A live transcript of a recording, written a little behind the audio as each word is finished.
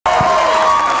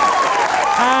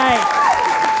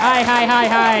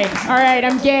Hi. All right,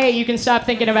 I'm gay. You can stop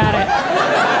thinking about it.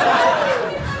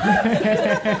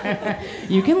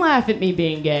 You can laugh at me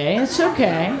being gay. It's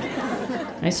okay.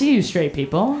 I see you straight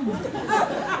people.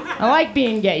 I like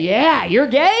being gay. Yeah, you're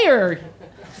gay or...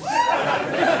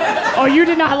 Oh, you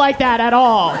did not like that at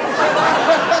all.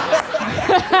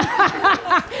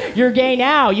 You're gay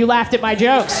now. You laughed at my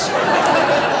jokes.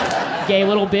 Gay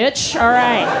little bitch. All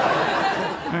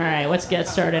right, let's get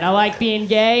started. I like being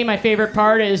gay. My favorite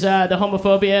part is the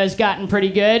homophobia has gotten pretty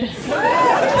good.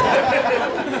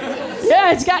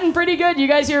 Yeah, it's gotten pretty good. You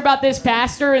guys hear about this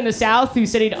pastor in the South who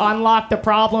said he'd unlock the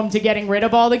problem to getting rid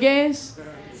of all the gays?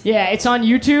 Yeah, it's on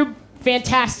YouTube.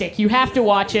 Fantastic. You have to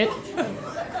watch it.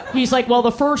 He's like, well,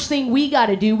 the first thing we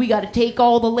gotta do, we gotta take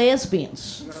all the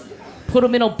lesbians, put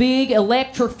them in a big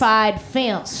electrified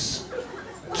fence,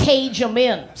 cage them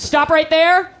in. Stop right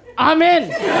there. I'm in.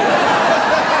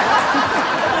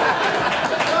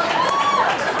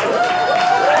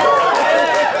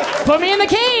 Put me in the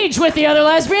cage with the other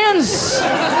lesbians.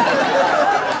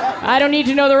 I don't need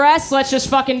to know the rest. Let's just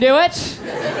fucking do it.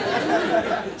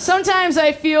 Sometimes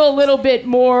I feel a little bit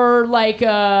more like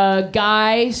a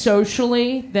guy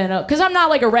socially than because I'm not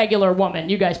like a regular woman.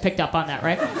 You guys picked up on that,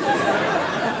 right?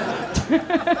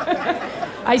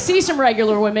 I see some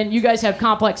regular women. You guys have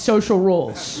complex social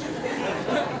rules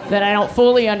that I don't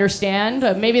fully understand.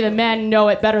 Maybe the men know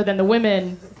it better than the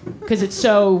women because it's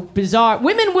so bizarre.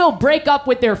 Women will break up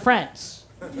with their friends.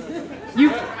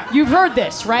 You've heard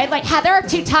this, right? Like, they're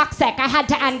too toxic. I had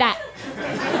to end it.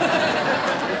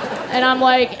 And I'm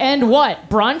like, and what?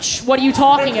 Brunch? What are you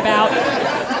talking about?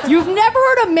 You've never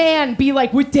heard a man be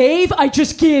like, with Dave, I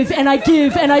just give and I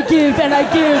give and I give and I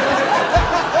give.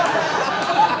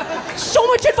 So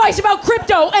much advice about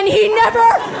crypto and he never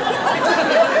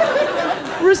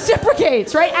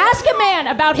reciprocates, right? Ask a man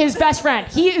about his best friend.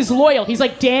 He is loyal. He's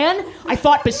like, Dan, I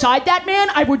thought beside that man,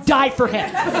 I would die for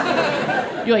him.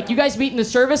 You're like, you guys meet in the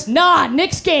service? Nah,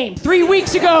 Knicks game 3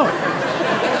 weeks ago.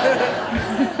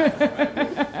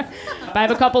 I have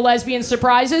a couple lesbian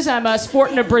surprises. I'm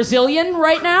sporting a Brazilian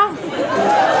right now.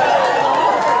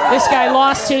 This guy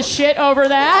lost his shit over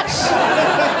that.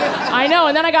 I know,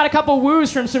 and then I got a couple woos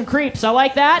from some creeps. I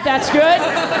like that. That's good.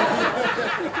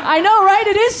 I know, right?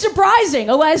 It is surprising,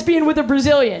 a lesbian with a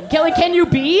Brazilian. Kelly, can you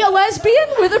be a lesbian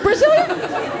with a Brazilian?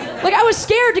 Like, I was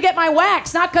scared to get my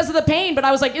wax, not because of the pain, but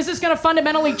I was like, is this going to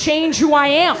fundamentally change who I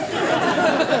am?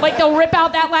 Like, they'll rip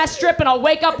out that last strip and I'll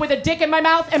wake up with a dick in my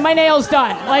mouth and my nails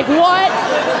done. Like, what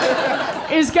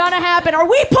is going to happen? Are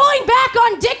we pulling back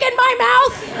on dick in my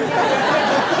mouth?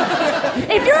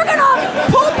 If you're going to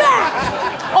pull back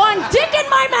on dick in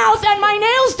my mouth and my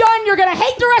nails done, you're going to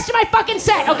hate the rest of my fucking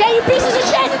set, okay, you pieces of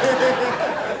shit?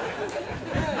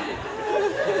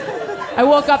 I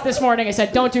woke up this morning, I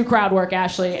said, don't do crowd work,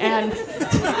 Ashley, and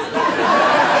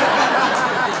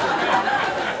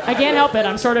I can't help it.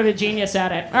 I'm sort of a genius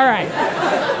at it. All right.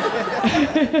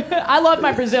 I love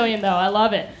my Brazilian, though. I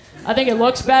love it. I think it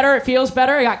looks better. It feels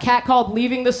better. I got catcalled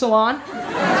leaving the salon.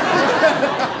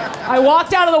 I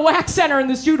walked out of the wax center, and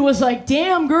this dude was like,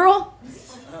 damn, girl,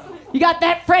 you got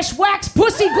that fresh wax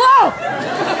pussy glow.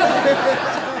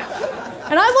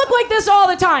 And I look like this all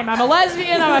the time. I'm a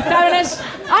lesbian, I'm a feminist.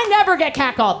 I never get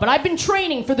catcalled, but I've been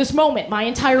training for this moment my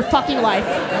entire fucking life.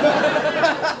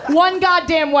 One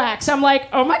goddamn wax. I'm like,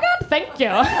 oh my God, thank you.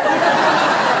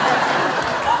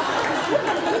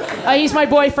 He's my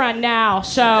boyfriend now,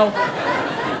 so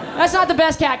that's not the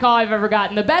best catcall I've ever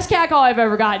gotten. The best catcall I've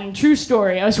ever gotten, true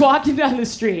story, I was walking down the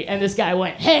street and this guy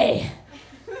went, hey,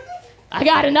 I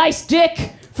got a nice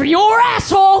dick for your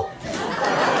asshole.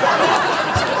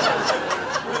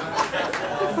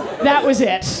 That was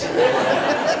it.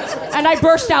 And I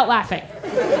burst out laughing.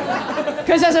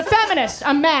 Because as a feminist,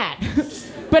 I'm mad.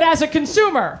 But as a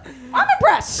consumer, I'm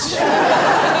impressed. I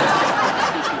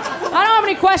don't have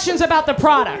any questions about the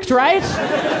product, right?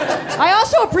 I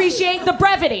also appreciate the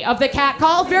brevity of the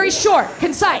catcall. Very short,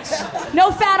 concise.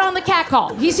 No fat on the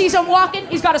catcall. He sees him walking,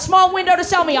 he's got a small window to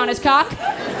sell me on his cock.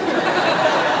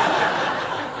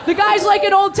 The guy's like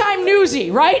an old-time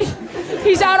newsie, right?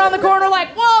 He's out on the corner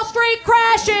like, Wall Street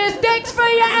crashes, dicks for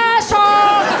your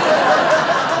asshole!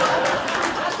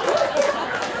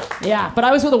 Yeah, but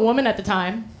I was with a woman at the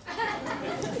time,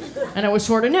 and it was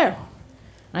sort of new. And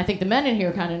I think the men in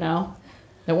here kind of know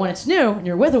that when it's new and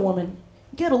you're with a woman,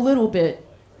 you get a little bit.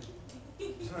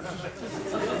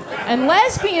 And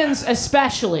lesbians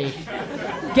especially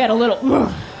get a little.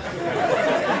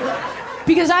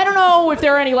 Because I don't know if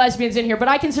there are any lesbians in here, but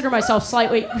I consider myself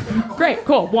slightly... Great,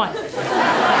 cool, one.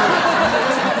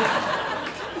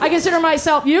 I consider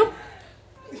myself... You?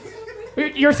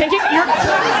 You're thinking...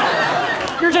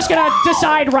 You're just gonna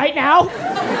decide right now?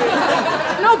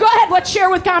 No, go ahead. Let's share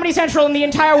with Comedy Central and the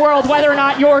entire world whether or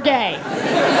not you're gay.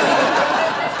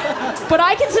 But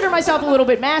I consider myself a little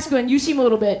bit masculine. You seem a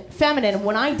little bit feminine.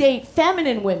 When I date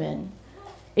feminine women,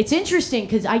 it's interesting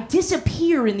because I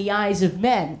disappear in the eyes of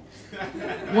men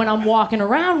when I'm walking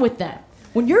around with them.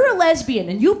 When you're a lesbian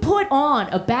and you put on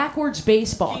a backwards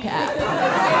baseball cap,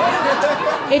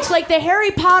 it's like the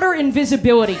Harry Potter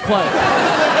invisibility cloak.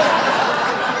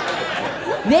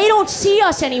 They don't see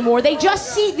us anymore. They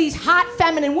just see these hot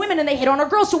feminine women and they hit on our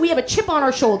girls, so we have a chip on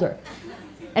our shoulder.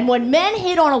 And when men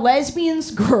hit on a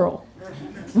lesbian's girl,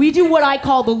 we do what I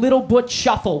call the little butch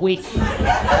shuffle.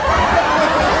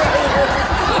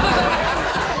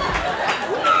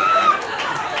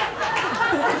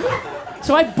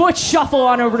 So I butch shuffle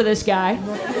on over to this guy.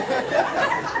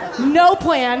 No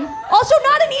plan. Also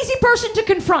not an easy person to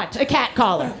confront, a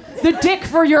catcaller. The dick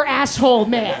for your asshole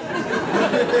man.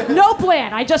 No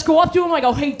plan. I just go up to him, I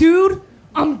go, hey dude,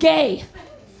 I'm gay.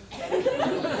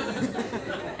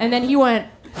 And then he went,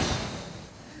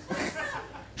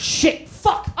 shit,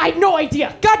 fuck, I had no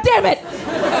idea. God damn it.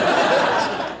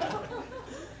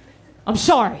 I'm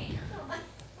sorry.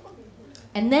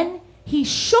 And then he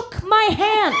shook my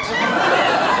hand,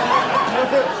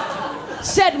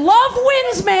 said, love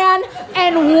wins, man,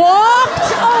 and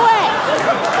walked away.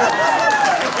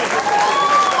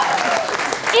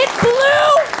 It blew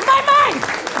my mind.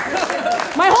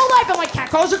 My whole life, I'm like,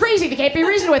 catcalls are crazy. They can't be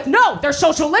reasoned with. No, they're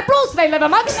social liberals. They live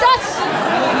amongst us.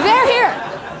 They're here.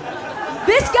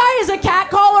 This guy is a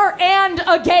catcaller and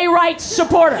a gay rights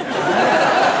supporter.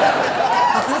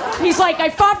 He's like, I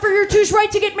fought for your two's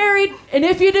right to get married, and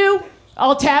if you do,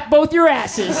 I'll tap both your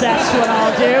asses. That's what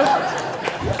I'll do.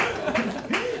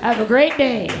 Have a great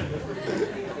day.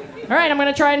 All right, I'm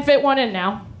gonna try and fit one in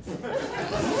now.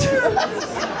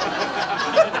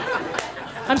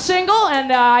 I'm single,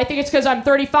 and I think it's because I'm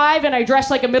 35 and I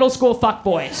dress like a middle school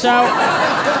fuckboy. So,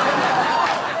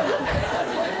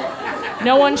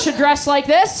 no one should dress like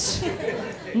this.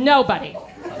 Nobody.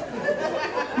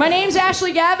 My name's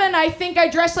Ashley Gavin. I think I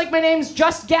dress like my name's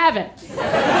just Gavin.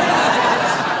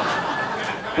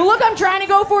 The look I'm trying to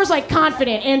go for is like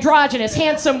confident, androgynous,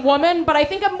 handsome woman, but I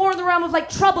think I'm more in the realm of like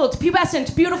troubled,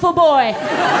 pubescent, beautiful boy.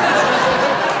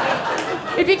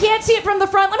 If you can't see it from the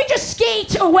front, let me just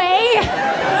skate away.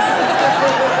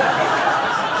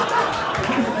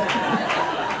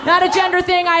 Not a gender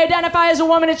thing, I identify as a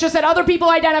woman, it's just that other people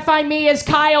identify me as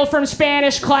Kyle from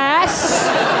Spanish class.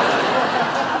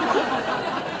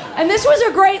 And this was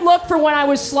a great look for when I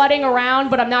was slutting around,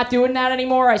 but I'm not doing that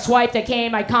anymore. I swiped, I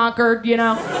came, I conquered, you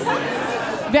know.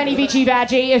 Veni Vici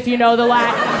Vagi, if you know the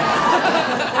Latin.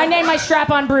 I named my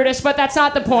strap-on Brutus, but that's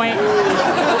not the point.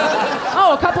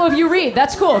 Oh, a couple of you read.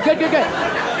 That's cool. Good, good, good.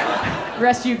 The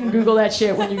rest of you can Google that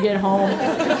shit when you get home.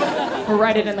 Or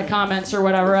write it in the comments or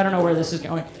whatever. I don't know where this is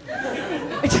going.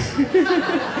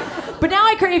 But now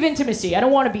I crave intimacy. I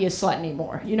don't want to be a slut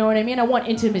anymore. You know what I mean? I want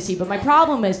intimacy. But my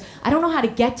problem is I don't know how to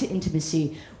get to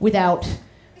intimacy without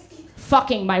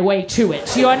fucking my way to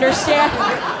it. You understand?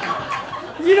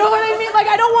 You know what I mean? Like,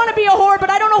 I don't want to be a whore, but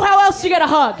I don't know how else to get a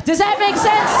hug. Does that make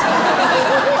sense?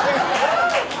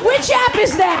 Which app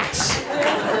is that?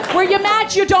 Where you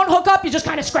match, you don't hook up, you just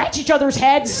kind of scratch each other's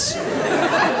heads?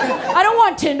 I don't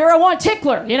want Tinder, I want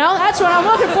Tickler, you know? That's what I'm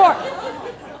looking for.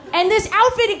 And this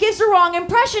outfit, it gives the wrong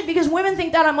impression because women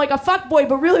think that I'm like a fuckboy,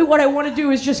 but really what I want to do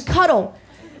is just cuddle.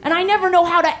 And I never know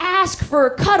how to ask for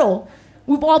a cuddle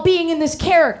while being in this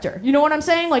character. You know what I'm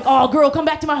saying? Like, oh, girl, come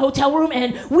back to my hotel room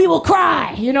and we will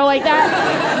cry. You know, like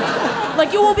that?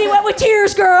 Like, you will be wet with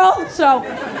tears, girl. So,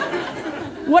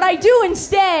 what I do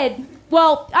instead,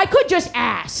 well, I could just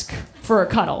ask for a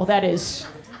cuddle. That is,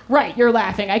 right, you're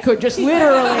laughing. I could just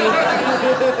literally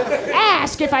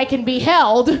ask if I can be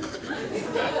held.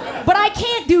 But I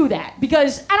can't do that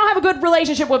because I don't have a good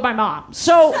relationship with my mom.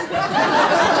 So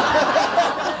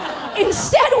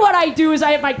instead what I do is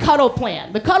I have my cuddle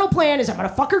plan. The cuddle plan is I'm gonna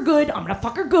fuck her good, I'm gonna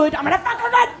fuck her good, I'm gonna fuck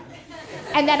her good.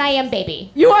 And then I am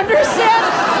baby. You understand?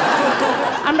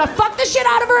 I'm gonna fuck the shit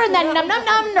out of her and then num num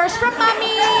num, nurse from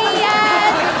mommy,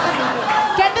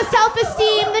 yes. Get the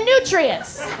self-esteem, the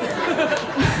nutrients.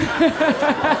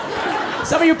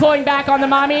 Some of you pulling back on the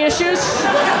mommy issues?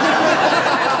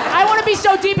 I want to be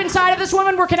so deep inside of this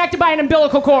woman, we're connected by an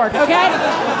umbilical cord, okay?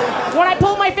 When I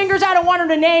pull my fingers out, I want her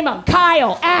to name them.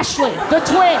 Kyle, Ashley, the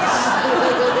twins.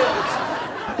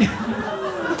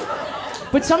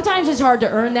 But sometimes it's hard to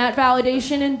earn that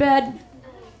validation in bed.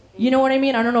 You know what I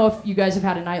mean? I don't know if you guys have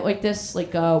had a night like this.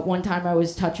 Like one time I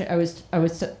was touching,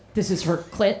 this is her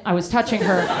clit. I was touching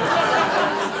her.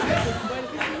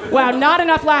 Wow, not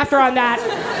enough laughter on that.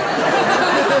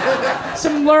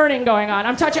 Some learning going on.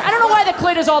 I'm touching. I don't know why the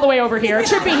clit is all the way over here. It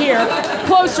should be here,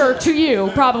 closer to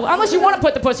you, probably. Unless you want to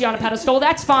put the pussy on a pedestal,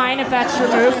 that's fine if that's your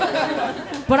move.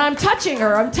 But I'm touching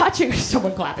her. I'm touching her.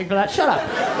 Someone clapping for that. Shut up.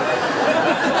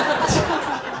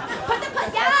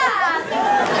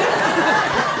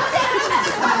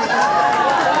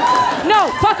 No,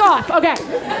 fuck off. Okay.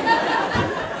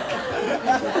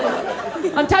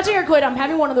 I'm touching her clit. I'm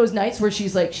having one of those nights where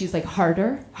she's like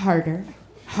harder, harder,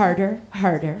 harder,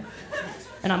 harder.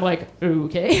 And I'm like,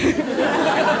 okay.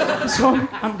 So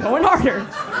I'm going harder.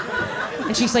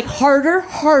 And she's like, harder,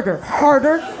 harder,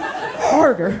 harder,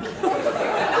 harder.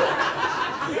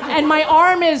 And my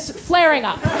arm is flaring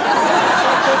up.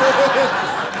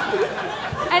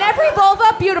 And every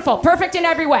vulva, beautiful, perfect in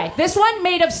every way. This one,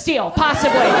 made of steel,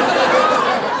 possibly.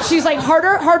 She's like,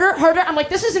 harder, harder, harder. I'm like,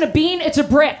 this isn't a bean, it's a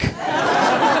brick.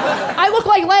 I look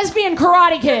like lesbian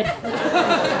Karate Kid.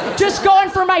 Just going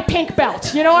for my pink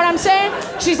belt, you know what I'm saying?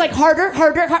 She's like, harder,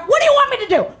 harder, harder. What do you want me to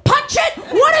do? Punch it?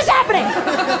 What is happening?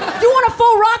 You want a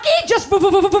full Rocky? Just...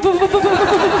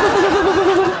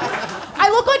 I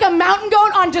look like a mountain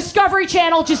goat on Discovery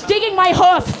Channel just digging my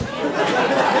hoof.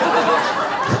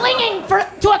 Clinging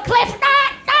to a cliff.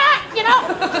 You know?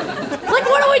 Like,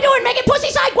 what are we doing? Making pussy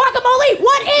side guacamole?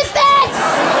 What is this?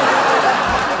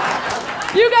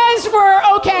 You guys were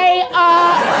okay.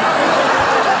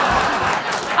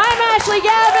 I'm Ashley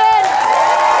Gavin.